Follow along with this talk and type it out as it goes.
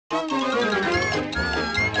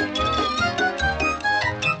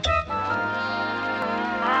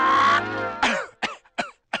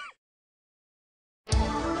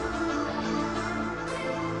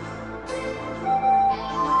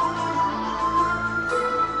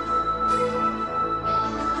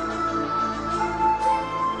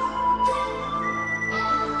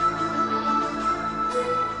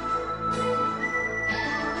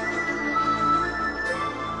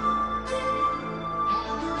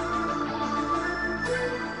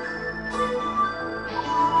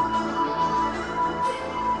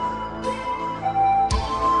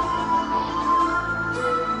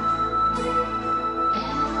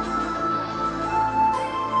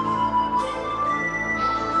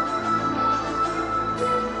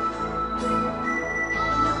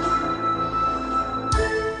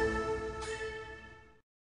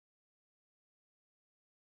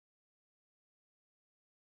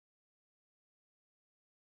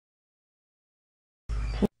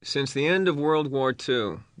Since the end of World War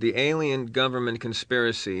II, the alien government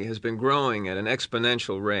conspiracy has been growing at an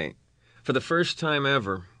exponential rate. For the first time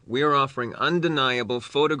ever, we are offering undeniable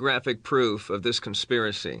photographic proof of this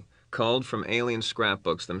conspiracy, culled from alien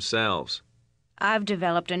scrapbooks themselves. I've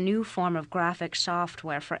developed a new form of graphic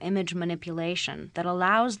software for image manipulation that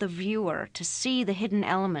allows the viewer to see the hidden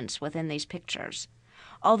elements within these pictures.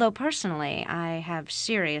 Although personally, I have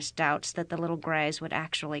serious doubts that the little Greys would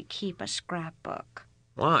actually keep a scrapbook.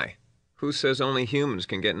 Why? Who says only humans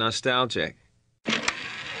can get nostalgic?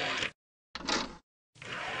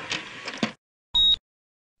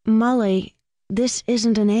 Mully, this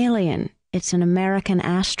isn't an alien. It's an American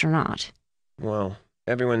astronaut. Well,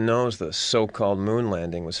 everyone knows the so-called moon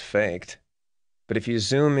landing was faked. But if you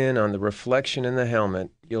zoom in on the reflection in the helmet,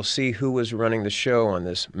 you'll see who was running the show on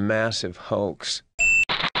this massive hoax.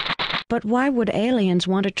 But why would aliens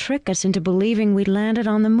want to trick us into believing we'd landed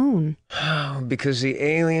on the moon? Because the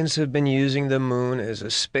aliens have been using the moon as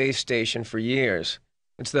a space station for years.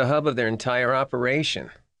 It's the hub of their entire operation.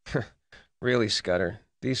 Really, Scudder,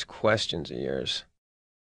 these questions are yours.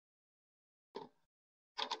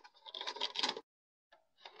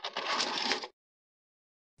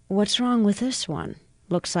 What's wrong with this one?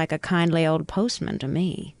 Looks like a kindly old postman to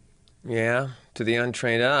me. Yeah, to the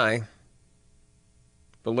untrained eye.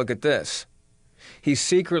 But look at this. He's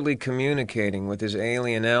secretly communicating with his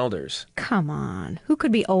alien elders. Come on, who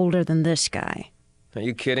could be older than this guy? Are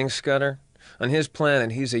you kidding, Scudder? On his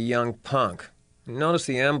planet, he's a young punk. Notice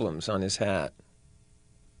the emblems on his hat.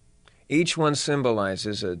 Each one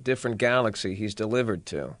symbolizes a different galaxy he's delivered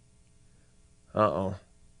to. Uh-oh.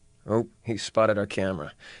 Oh, he spotted our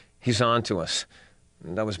camera. He's on to us.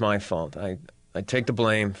 That was my fault. I take the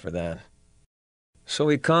blame for that. So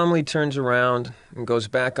he calmly turns around and goes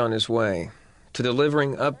back on his way to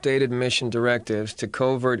delivering updated mission directives to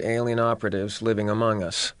covert alien operatives living among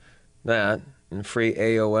us. That and free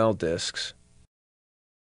AOL discs.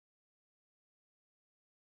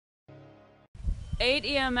 8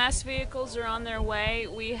 EMS vehicles are on their way.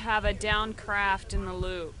 We have a downed craft in the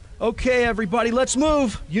loop. Okay, everybody, let's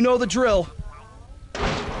move. You know the drill.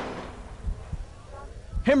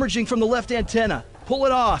 Hemorrhaging from the left antenna. Pull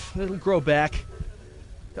it off. It'll grow back.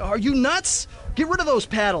 Are you nuts? Get rid of those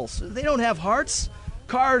paddles. They don't have hearts.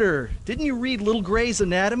 Carter, didn't you read Little Gray's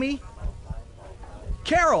Anatomy?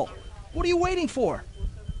 Carol, what are you waiting for?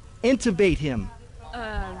 Intubate him.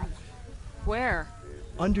 Where?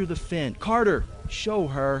 Under the fin. Carter, show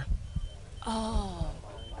her. Oh.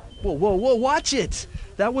 Whoa, whoa, whoa, watch it!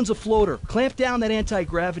 That one's a floater. Clamp down that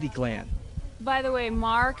anti-gravity gland. By the way,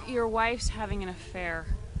 Mark, your wife's having an affair.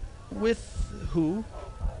 With who?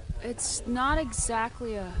 It's not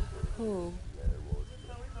exactly a who.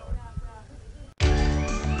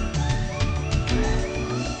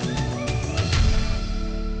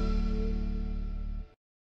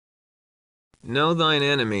 Know thine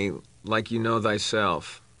enemy like you know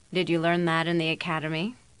thyself. Did you learn that in the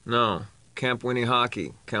academy? No. Camp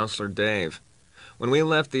Winnie-Hockey, Counselor Dave. When we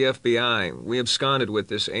left the FBI, we absconded with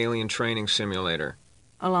this alien training simulator.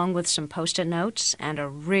 Along with some post-it notes and a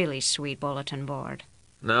really sweet bulletin board.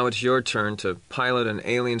 Now it's your turn to pilot an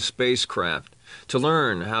alien spacecraft, to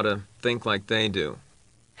learn how to think like they do.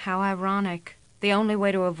 How ironic. The only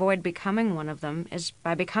way to avoid becoming one of them is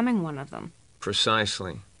by becoming one of them.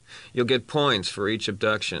 Precisely. You'll get points for each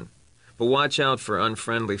abduction. But watch out for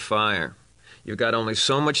unfriendly fire. You've got only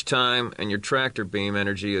so much time, and your tractor beam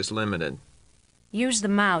energy is limited. Use the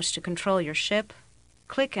mouse to control your ship.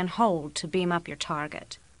 Click and hold to beam up your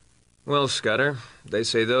target. Well, Scudder, they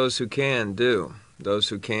say those who can do. Those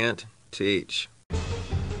who can't, teach.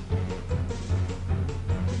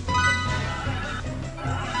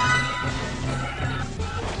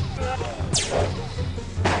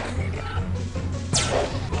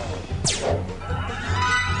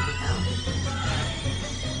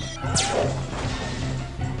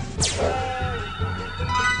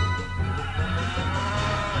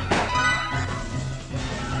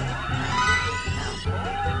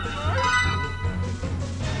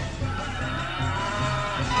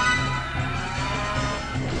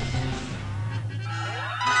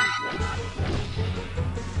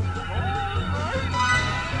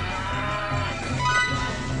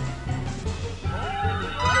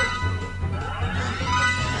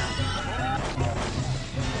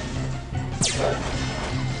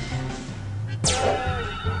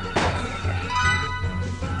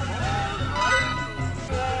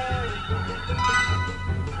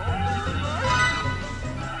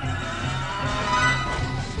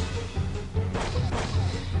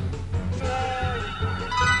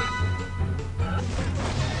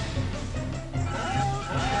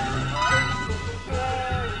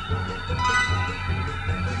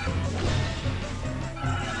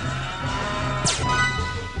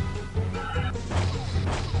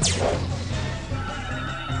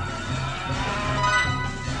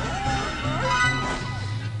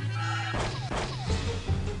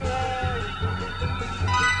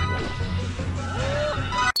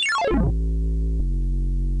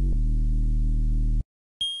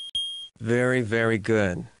 very, very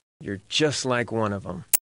good. You're just like one of them.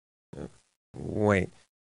 Wait,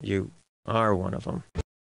 you are one of them.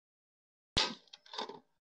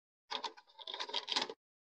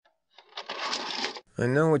 I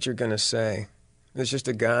know what you're gonna say. It's just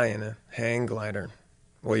a guy in a hang glider.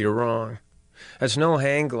 Well, you're wrong. That's no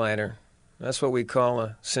hang glider. That's what we call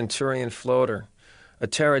a centurion floater. A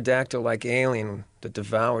pterodactyl-like alien that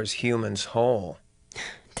devours humans whole.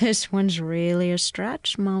 This one's really a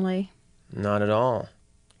stretch, Molly. Not at all.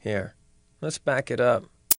 Here, let's back it up.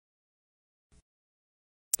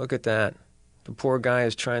 Look at that. The poor guy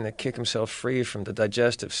is trying to kick himself free from the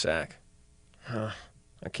digestive sac. I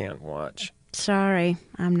can't watch. Sorry,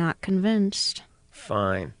 I'm not convinced.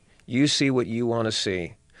 Fine. You see what you want to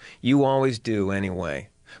see. You always do, anyway.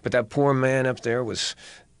 But that poor man up there was...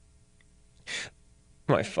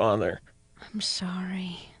 my father. I'm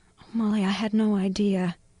sorry. Oh, Molly, I had no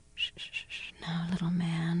idea. Shh, shh, shh. No, little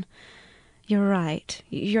man. You're right.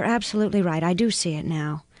 You're absolutely right. I do see it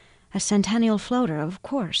now. A centennial floater, of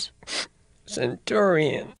course.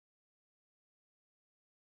 Centurion.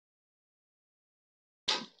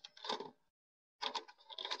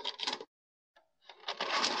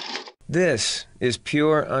 This is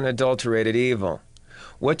pure, unadulterated evil.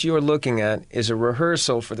 What you're looking at is a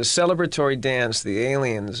rehearsal for the celebratory dance the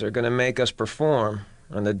aliens are going to make us perform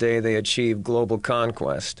on the day they achieve global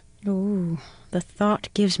conquest. Ooh, the thought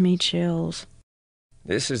gives me chills.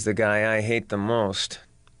 This is the guy I hate the most,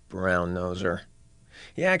 brown-noser.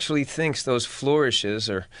 He actually thinks those flourishes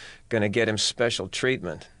are going to get him special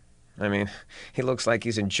treatment. I mean, he looks like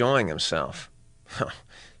he's enjoying himself.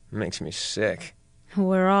 Makes me sick.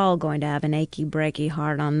 We're all going to have an achy-breaky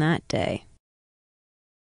heart on that day.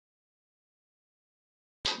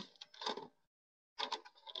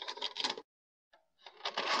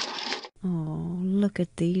 Oh, look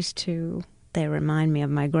at these two. They remind me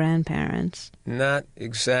of my grandparents. Not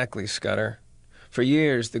exactly, Scudder. For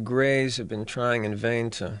years, the Greys have been trying in vain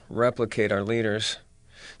to replicate our leaders.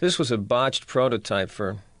 This was a botched prototype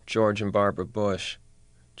for George and Barbara Bush.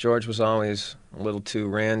 George was always a little too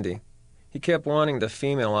randy. He kept wanting the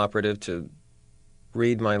female operative to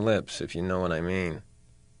read my lips, if you know what I mean.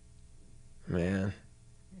 Man,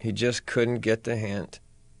 he just couldn't get the hint.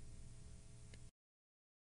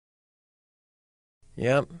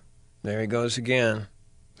 Yep, there he goes again.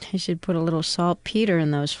 I should put a little saltpeter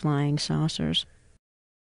in those flying saucers.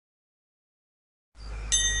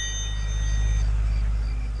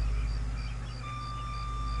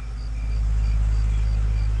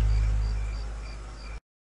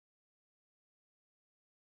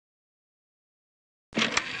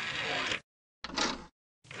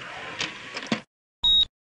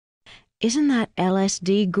 Isn't that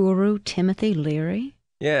LSD guru Timothy Leary?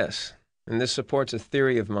 Yes, and this supports a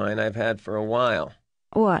theory of mine I've had for a while.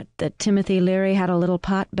 What, that Timothy Leary had a little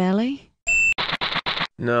pot belly?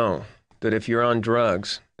 No, that if you're on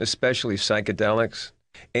drugs, especially psychedelics,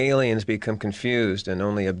 aliens become confused and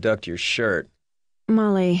only abduct your shirt.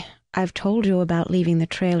 Molly, I've told you about leaving the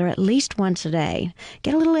trailer at least once a day.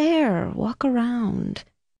 Get a little air, walk around.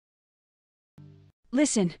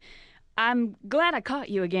 Listen, I'm glad I caught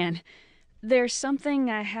you again. There's something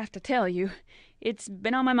I have to tell you. It's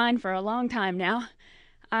been on my mind for a long time now.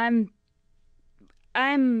 I'm...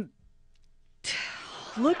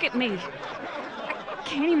 Look at me. I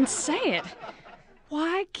can't even say it.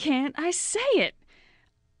 Why can't I say it?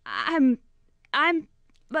 I'm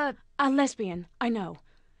a lesbian, I know.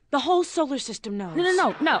 The whole solar system knows.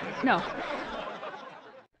 No.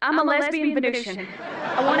 I'm a lesbian Venusian.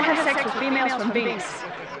 I want to have sex with females from Venus.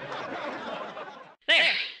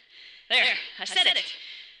 There, I said it.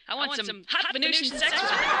 I want some hot Venusian sex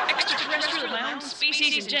with extraterrestrial of my own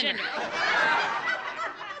species and gender.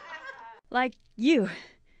 Like you.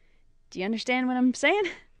 Do you understand what I'm saying?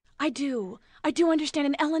 I do understand,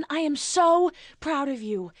 and Ellen, I am so proud of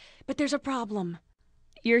you. But there's a problem.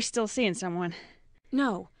 You're still seeing someone.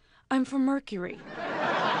 No, I'm from Mercury.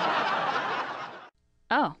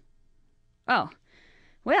 Oh.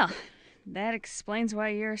 Well, that explains why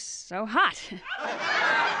you're so hot.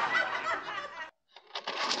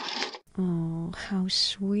 Oh, how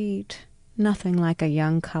sweet. Nothing like a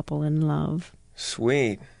young couple in love.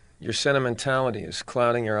 Sweet. Your sentimentality is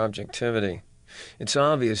clouding your objectivity. It's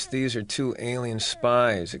obvious these are two alien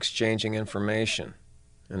spies exchanging information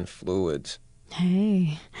and fluids.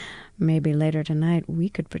 Hey, maybe later tonight we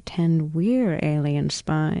could pretend we're alien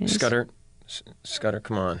spies. Scudder,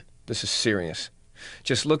 come on. This is serious.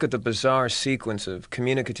 Just look at the bizarre sequence of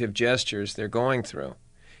communicative gestures they're going through.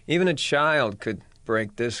 Even a child could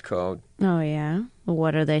break this code. Oh, yeah?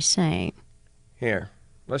 What are they saying? Here,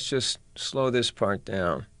 let's just slow this part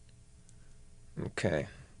down. Okay.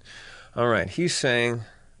 All right, he's saying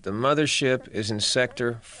the mothership is in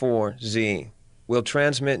Sector 4Z. We'll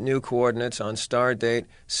transmit new coordinates on star date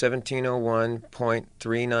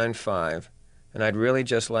 1701.395, and I'd really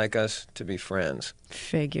just like us to be friends.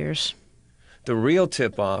 Figures. The real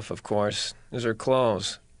tip-off, of course, is her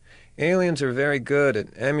clothes. Aliens are very good at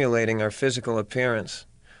emulating our physical appearance,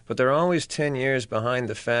 but they're always 10 years behind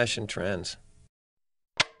the fashion trends.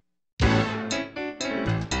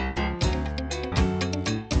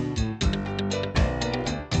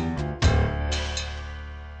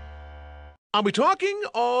 Are we talking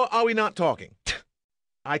or are we not talking?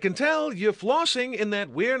 I can tell you're flossing in that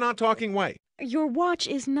we're not talking way. Your watch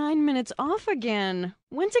is 9 minutes off again.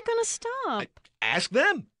 When's it gonna stop? Ask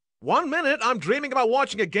them. 1 minute I'm dreaming about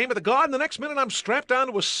watching a game of the Garden, the next minute I'm strapped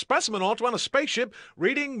down to a specimen altar on a spaceship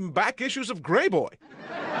reading back issues of Grey Boy.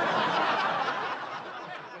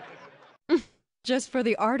 Just for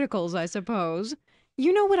the articles, I suppose.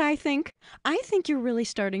 You know what I think? I think you're really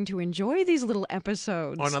starting to enjoy these little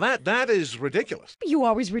episodes. Oh, now that is ridiculous. You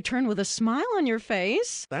always return with a smile on your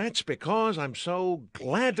face. That's because I'm so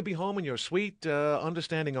glad to be home in your sweet,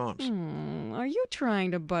 understanding arms. Are you trying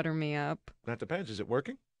to butter me up? That depends. Is it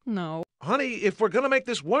working? No. Honey, if we're gonna make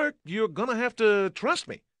this work, you're gonna have to trust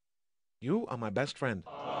me. You are my best friend.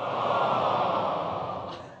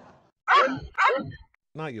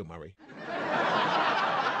 Not you, Murray.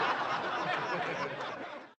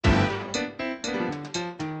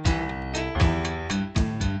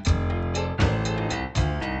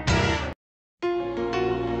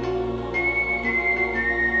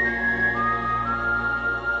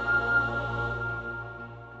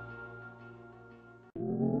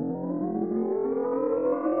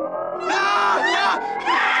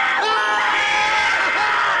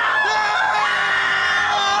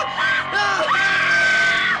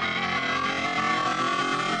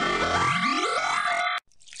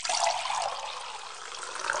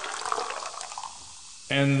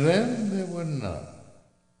 And then there were none.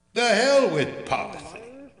 The hell with policy.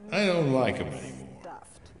 I don't like 'em anymore.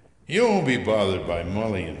 You won't be bothered by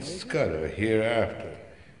Molly and Scudder hereafter.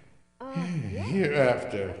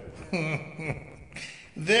 Hereafter.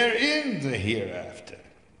 They're in the hereafter.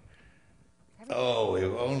 Oh,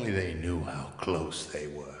 if only they knew how close they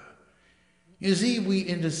were. You see, we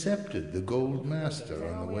intercepted the Gold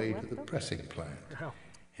Master on the way to the pressing plant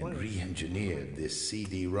and re-engineered this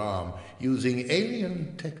CD-ROM using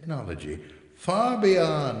alien technology far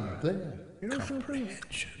beyond their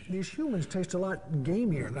comprehension. These humans taste a lot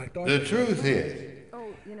gamier. The truth is,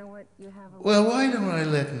 well, why don't I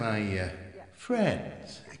let my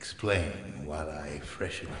friends explain while I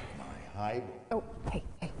freshen up my highball? Oh, hey,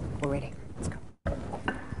 we're ready. Let's go.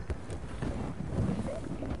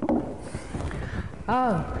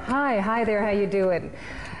 Oh, hi there, how you doing?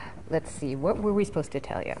 Let's see, what were we supposed to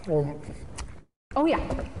tell you? Oh, yeah.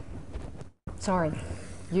 Sorry,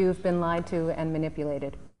 you've been lied to and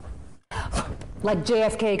manipulated. Like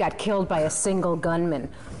JFK got killed by a single gunman.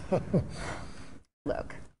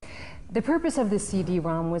 Look, the purpose of the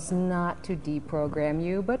CD-ROM was not to deprogram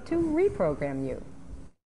you, but to reprogram you.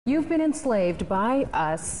 You've been enslaved by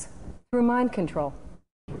us through mind control.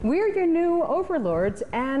 We're your new overlords,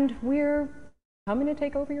 and we're coming to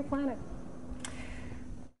take over your planet.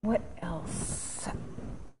 What else?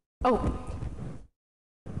 Oh,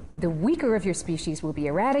 the weaker of your species will be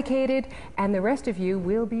eradicated, and the rest of you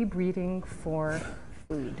will be breeding for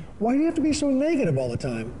food. Why do you have to be so negative all the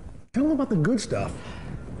time? Tell them about the good stuff.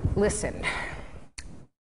 Listen,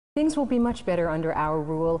 things will be much better under our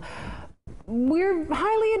rule. We're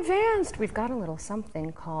highly advanced. We've got a little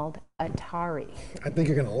something called Atari. I think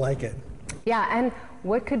you're going to like it. Yeah, and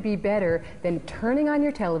what could be better than turning on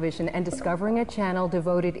your television and discovering a channel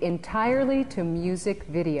devoted entirely to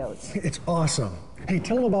music videos? It's awesome. Hey,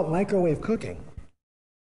 tell them about microwave cooking.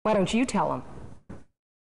 Why don't you tell them?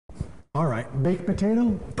 All right, baked potato,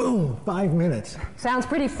 boom, 5 minutes. Sounds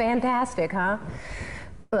pretty fantastic, huh?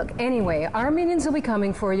 Look, anyway, our minions will be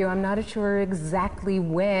coming for you. I'm not sure exactly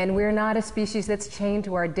when. We're not a species that's chained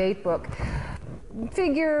to our date book.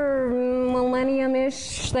 Figure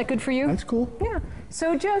millennium-ish. That good for you? That's cool. Yeah.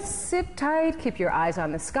 So just sit tight, keep your eyes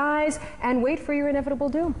on the skies, and wait for your inevitable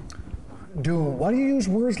doom. Doom? Why do you use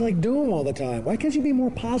words like doom all the time? Why can't you be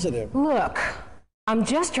more positive? Look, I'm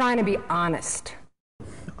just trying to be honest.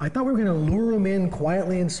 I thought we were going to lure him in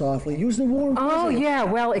quietly and softly, use the warm Oh, presence. yeah,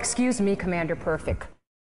 well, excuse me, Commander Perfect.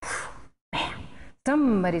 Man,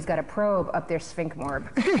 somebody's got a probe up their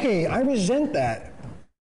sphincmorb. Hey, I resent that.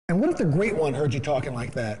 And what if the Great One heard you talking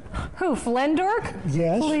like that? Who, Flendork?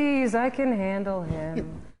 Yes. Please, I can handle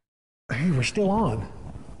him. Hey, we're still on.